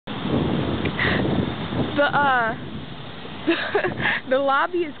The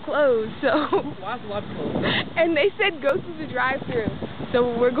lobby is closed, so. Why is the lobby closed? And they said go through the drive-thru,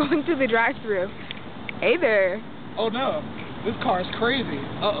 so we're going to the drive-thru. Hey there. Oh no, this car is crazy.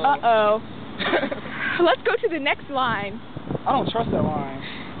 Uh-oh. Let's go to the next line. I don't trust that line.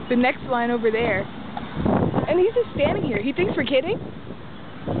 The next line over there. And he's just standing here. He thinks we're kidding?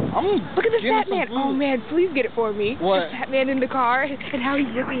 Look at this fat man. Food. Oh man, please get it for me. What? The fat man in the car and how he's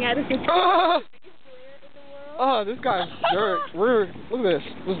looking at us. Oh, this guy's dirt. Look at this.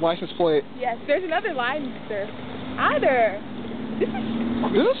 This license plate. Yes, there's another line, sir. Hi there.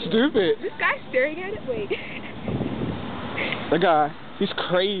 This is stupid. This guy's staring at it. Wait. The guy, he's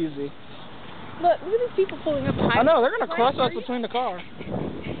crazy. Look at these people pulling up behind us. I know, they're gonna crush us between the car.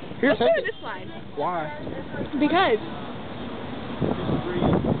 Let's go to this line. Why? Because.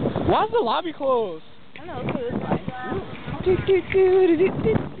 Why is the lobby closed? I don't know, let's go to this line.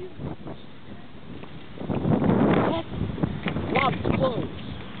 Lobby's closed.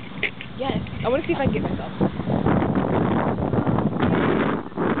 Yes. I want to see if I can get myself.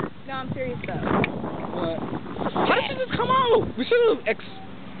 No, I'm serious though. What? How did you just come out? We should have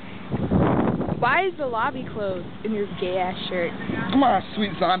Why is the lobby closed in your gay ass shirt? Come on,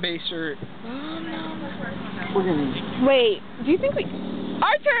 sweet zombie shirt. Oh no. We're gonna... Wait, do you think we...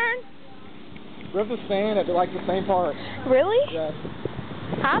 Our turn! We have to stand at like the same part. Really? Yes.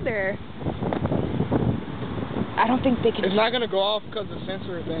 Hi there. I don't think they can... It's not gonna go off because of the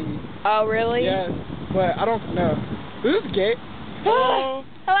sensor thingy. Oh, really? Yes, but I don't know. This is gay. Hello?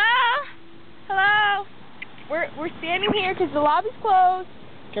 Hello? Hello? We're standing here because the lobby's closed.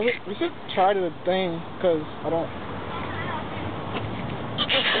 Can we should try the thing, because I don't...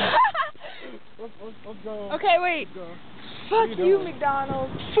 let's go. Okay, wait. Let's go. Fuck you,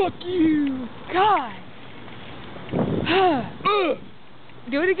 McDonald's. Fuck you. God.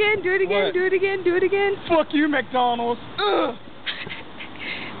 Do it again, do it again, What? do it again, do it again. Fuck you, McDonald's.